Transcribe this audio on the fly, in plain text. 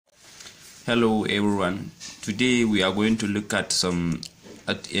Hello everyone. Today we are going to look at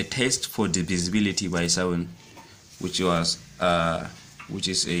a test for divisibility by 7, which is a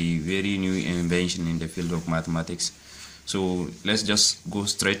very new invention in the field of mathematics. So let's just go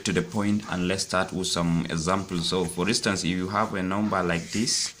straight to the point and let's start with some examples. So for instance, if you have a number like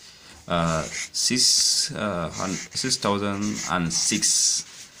this,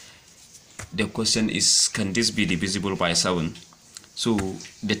 6006, the question is, can this be divisible by 7? So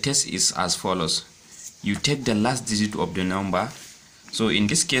the test is as follows. You take the last digit of the number. So in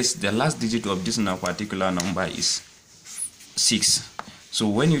this case, the last digit of this particular number is 6. So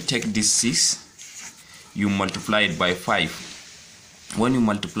when you take this 6, you multiply it by 5. When you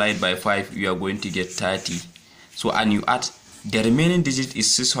multiply it by 5, you are going to get 30. So and you add, the remaining digit is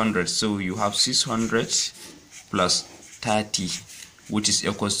 600. So you have 600 plus 30, which is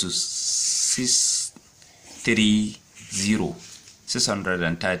equals to 630.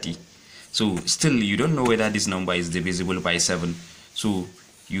 So still you don't know whether this number is divisible by 7. So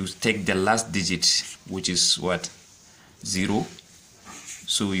you take the last digit, which is what? 0.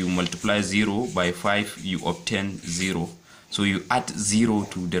 So you multiply 0 by 5, you obtain 0. So you add 0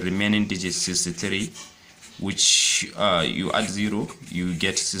 to the remaining digit 63, which you add 0, you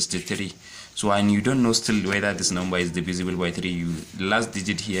get 63. So and you don't know still whether this number is divisible by 3. The last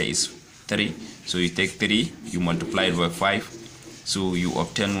digit here is 3. So you take 3, you multiply it by 5. So you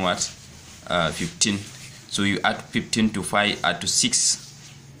obtain what? 15. So you add 15 to 5, add to 6.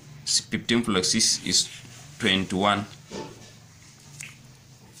 15 plus 6 is 21.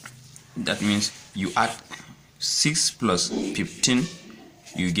 That means you add 6 plus 15,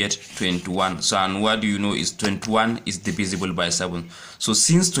 you get 21. So and what do you know is 21 is divisible by 7. So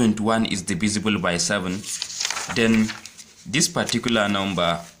since 21 is divisible by 7, then this particular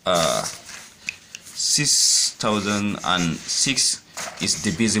number 6006 is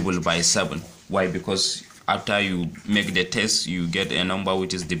divisible by 7. Why? Because after you make the test, you get a number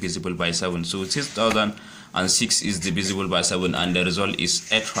which is divisible by 7. So 6006 is divisible by 7, and the result is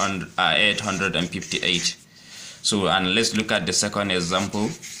 858. So and let's look at the second example.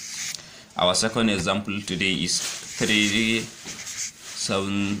 Our second example today is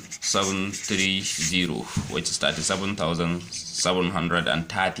 37730, which is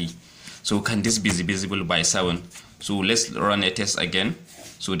 37,730. So can this be divisible by 7? So let's run a test again.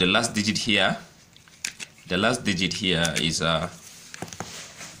 So the last digit here is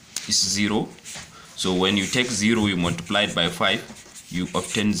 0. So when you take 0, you multiply it by 5, you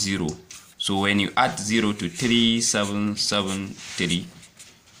obtain 0. So when you add 0 to 3773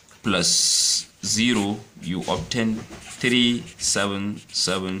 plus 0, you obtain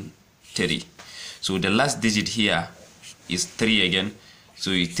 3773. So the last digit here is 3 again.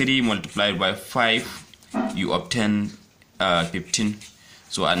 So 3 multiplied by 5, you obtain 15.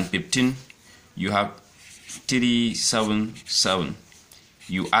 So and 15, you have 377.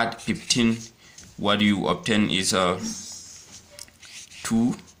 You add 15, what you obtain is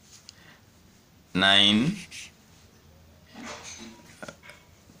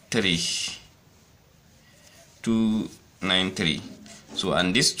 293. So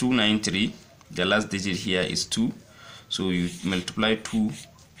and this 293, the last digit here is 2. So you multiply 2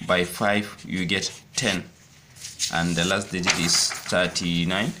 by 5, you get 10. And the last digit is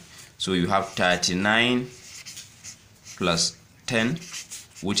 39. So you have 39 plus 10,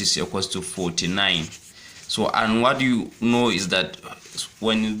 which is equals to 49. So and what you know is that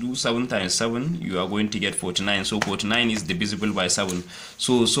when you do 7 times 7, you are going to get 49. So 49 is divisible by 7.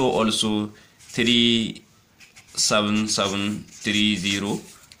 So also 37730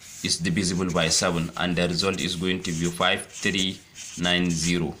 is divisible by 7, and the result is going to be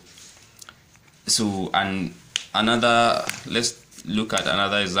 5390. So and let's look at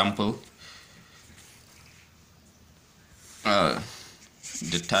another example. The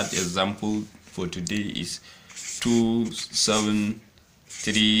third example for today is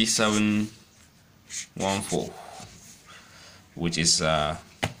 273714, which is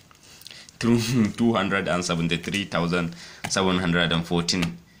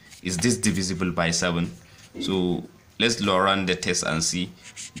 273,714. Is this divisible by 7? So let's run the test and see.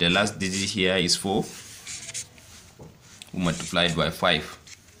 The last digit here is 4. We multiplied by 5.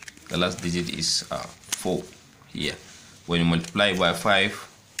 The last digit is 4 here. When you multiply by 5,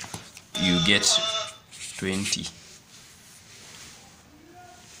 you get 20.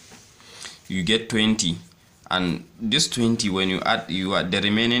 You get 20, and this 20, when you add the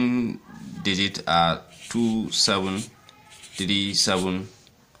remaining digit are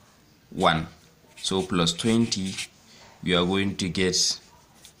 27371. So plus 20, we are going to get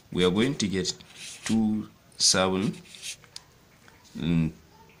 27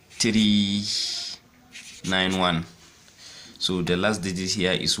 391. So the last digit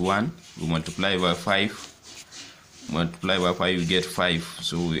here is 1. We multiply by 5. Multiply by 5, you get 5.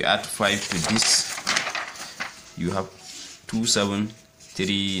 So we add 5 to this. You have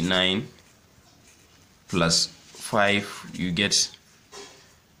 2739 plus 5, you get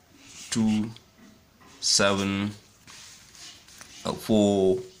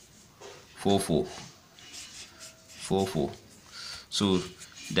 27444. So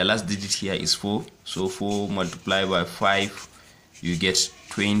the last digit here is 4. So 4 multiplied by 5, you get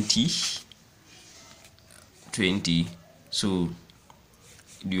 20. So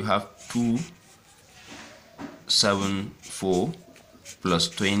you have 274 plus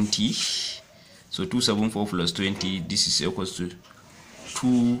 20. So 274 plus 20, this is equals to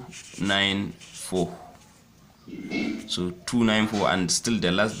 294. So 294, and still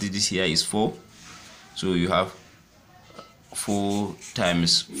the last digit here is 4. So you have 4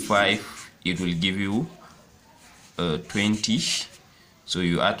 times 5, it will give you 20. So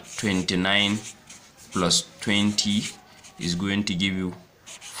you add 29 plus 20 is going to give you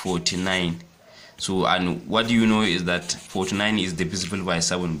 49. So, and what do you know is that 49 is divisible by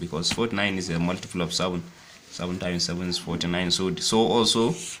 7, because 49 is a multiple of 7. 7 times 7 is 49. So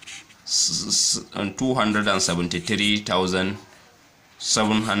also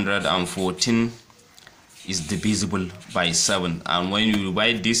 273,714 is divisible by 7. And when you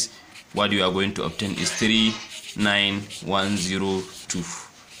divide this, what you are going to obtain is 39102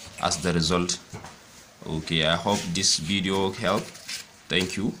 as the result. Okay, I hope this video helped.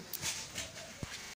 Thank you.